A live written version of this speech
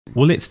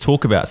Well, let's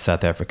talk about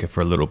South Africa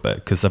for a little bit,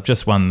 because they've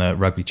just won the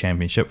Rugby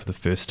Championship for the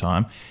first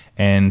time,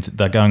 and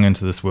they're going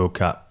into this World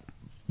Cup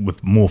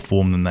with more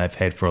form than they've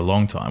had for a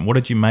long time. What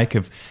did you make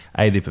of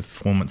their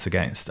performance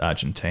against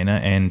Argentina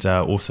and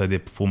also their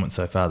performance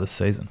so far this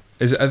season?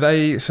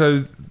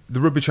 So the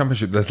Rugby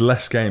Championship, there's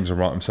less games,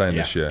 I'm saying,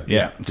 this year?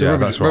 Yeah. So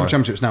Rugby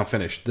Championship's now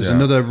finished. There's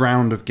another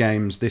round of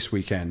games this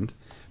weekend,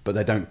 but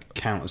they don't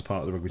count as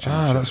part of the Rugby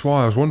Championship. That's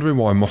why I was wondering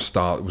why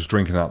Mostart was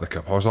drinking out the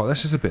cup. I was like,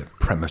 this is a bit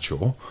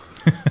premature.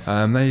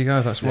 There you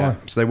go, that's why. Yeah.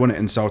 So they won it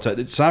in Salto.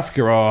 South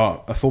Africa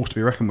are a force to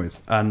be reckoned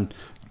with, and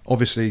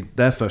obviously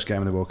their first game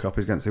in the World Cup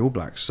is against the All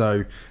Blacks,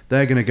 so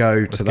they're going to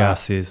go to that.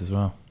 Garcias as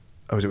well.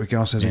 Oh, is it with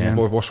Garcias again?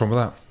 What's wrong with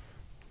that?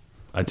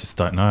 I just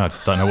don't know. I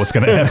just don't know what's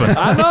going to happen.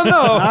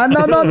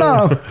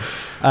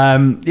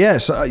 No.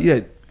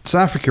 South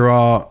Africa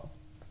are,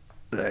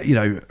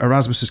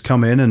 Erasmus has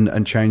come in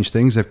and changed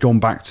things. They've gone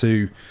back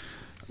to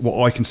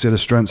what I consider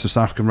strengths of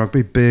South African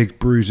rugby: big,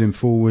 bruising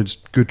forwards,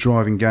 good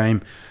driving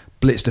game,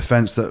 blitz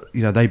defence that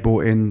they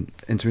brought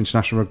into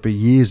international rugby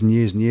years and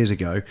years and years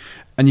ago.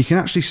 And you can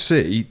actually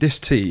see this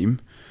team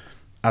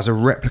as a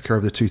replica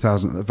of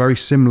a very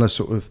similar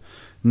sort of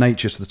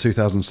nature to the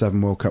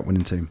 2007 World Cup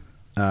winning team.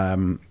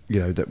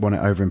 That won it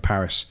over in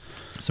Paris.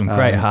 Some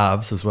great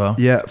halves as well.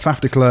 Yeah,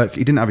 Faf de Klerk,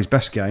 he didn't have his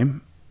best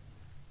game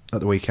at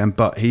the weekend,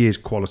 but he is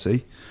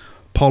quality.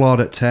 Pollard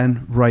at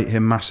 10, rate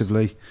him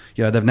massively.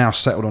 They've now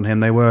settled on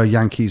him. They were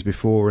Yankees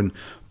before, and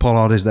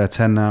Pollard is their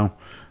 10 now.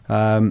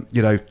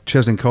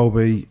 Cheslin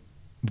Colby,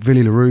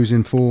 Villy LaRue's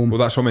in form. Well,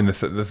 that's what I mean. The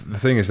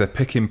thing is, they're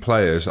picking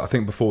players. I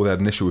think before they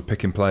had an issue with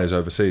picking players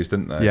overseas,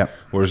 didn't they? Yeah.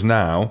 Whereas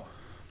now,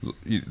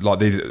 a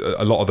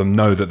lot of them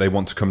know that they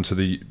want to come to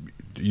the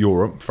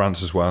Europe,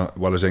 France as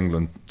well as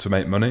England, to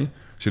make money.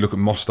 So you look at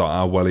Mostart,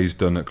 how well he's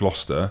done at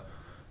Gloucester,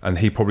 and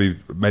he probably,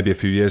 maybe a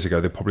few years ago,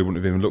 they probably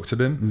wouldn't have even looked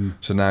at him.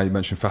 So now you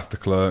mentioned Faf de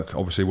Klerk,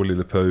 obviously Willie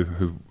Lepoux,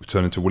 who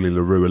turned into Willie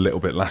LaRue a little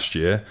bit last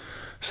year,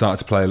 started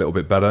to play a little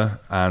bit better,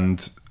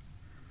 and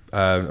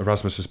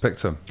Erasmus has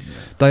picked him.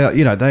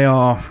 They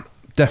are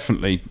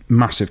definitely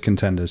massive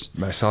contenders.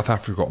 South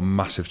Africa got a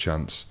massive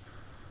chance.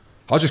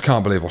 I just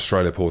can't believe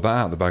Australia pulled that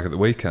out of the bag at the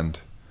weekend.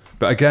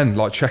 But again,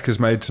 Cheika's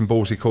made some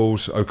ballsy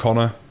calls.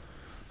 O'Connor,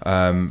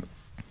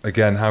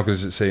 again, how good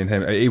is it seeing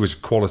him? He was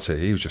quality.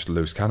 He was just a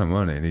loose cannon,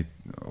 weren't he? And he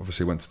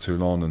obviously went to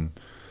Toulon and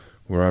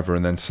wherever,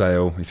 and then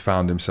Sale. He's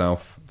found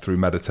himself through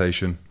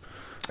meditation.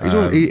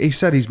 He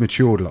said he's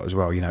matured a lot as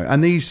well,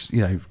 And these,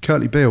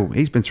 Curtly Beale,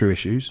 he's been through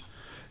issues.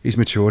 He's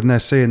matured, and they're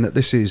seeing that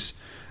this is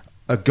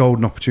a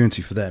golden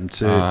opportunity for them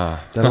to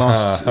their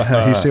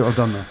last. You see what I've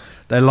done there?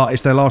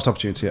 It's their last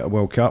opportunity at a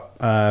World Cup.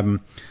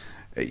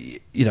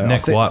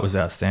 Nick White was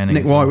outstanding.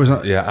 Nick White was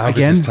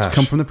again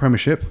come from the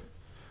Premiership.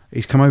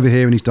 He's come over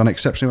here and he's done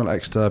exceptionally well at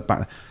Exeter.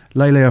 Back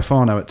Lele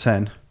Ofano at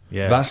 10.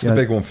 Yeah, that's the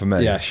big one for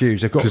me. Yeah,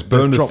 huge. They've got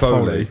Bernard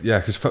Foley. Yeah,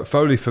 because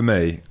Foley for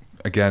me,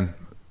 again,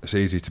 it's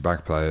easy to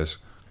bag players.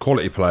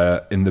 Quality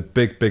player in the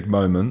big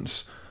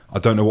moments. I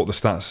don't know what the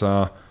stats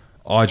are.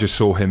 I just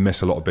saw him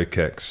miss a lot of big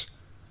kicks,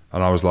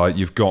 and I was like,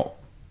 if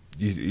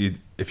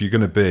you're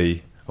going to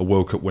be a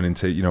World Cup winning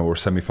team, or a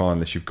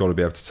semi-finalist, you've got to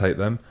be able to take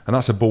them, and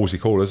that's a ballsy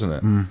call, isn't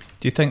it? Do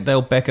you think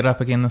they'll back it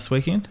up again this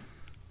weekend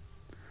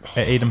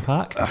at Eden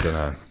Park? I don't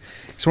know.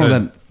 It's one of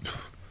them.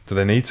 Do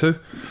they need to?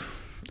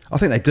 I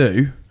think they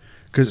do,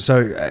 because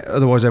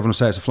otherwise everyone will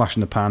say it's a flash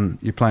in the pan.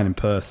 You're playing in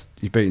Perth.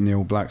 You've beaten the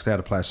All Blacks. They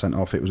had a player sent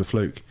off. It was a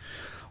fluke.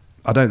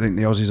 I don't think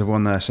the Aussies have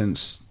won there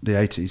since the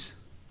 80s.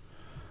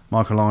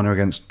 Michael Liner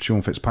against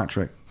Sean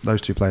Fitzpatrick.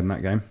 Those two played in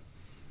that game.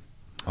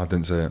 I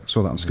didn't see it.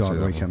 Saw that on Sky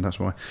the weekend, that's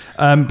why.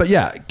 But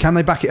yeah, can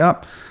they back it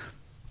up?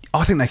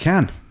 I think they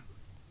can.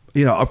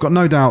 I've got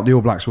no doubt the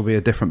All Blacks will be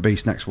a different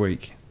beast next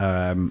week,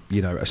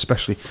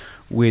 especially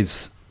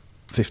with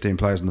 15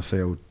 players on the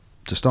field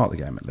to start the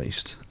game at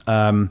least.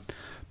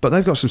 But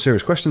they've got some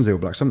serious questions, the All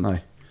Blacks, haven't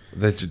they?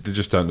 They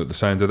just don't look the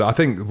same, do they? I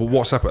think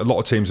what's happened, a lot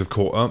of teams have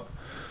caught up.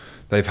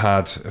 They've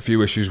had a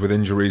few issues with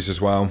injuries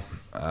as well,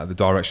 the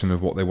direction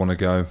of what they want to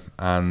go,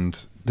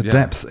 and the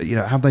depth.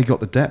 Have they got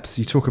the depth?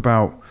 You talk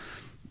about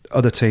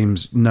other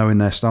teams knowing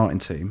their starting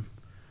team.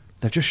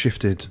 They've just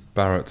shifted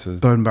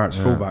Burton Barrett's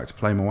fullback to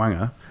play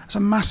Mwanga. That's a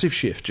massive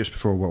shift just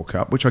before a World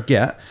Cup, which I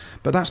get,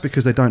 but that's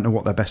because they don't know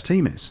what their best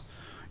team is.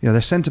 Their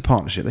centre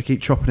partnership, they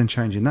keep chopping and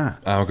changing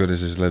that. How good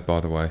is his lid, by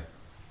the way?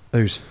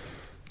 Who's?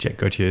 Jack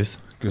Goodhue.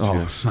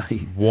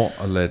 Mate. What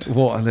a lid!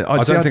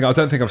 I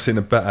don't think I've seen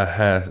a better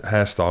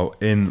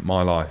hairstyle in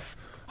my life.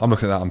 I'm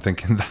looking at that. I'm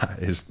thinking that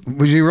is.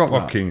 Would you rock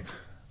fucking?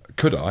 That?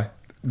 Could I?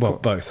 Well,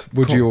 both.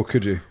 Would you or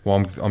could you?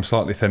 Well, I'm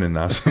slightly thinning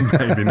now, so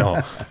maybe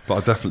not. But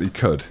I definitely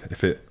could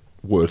if it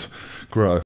would grow.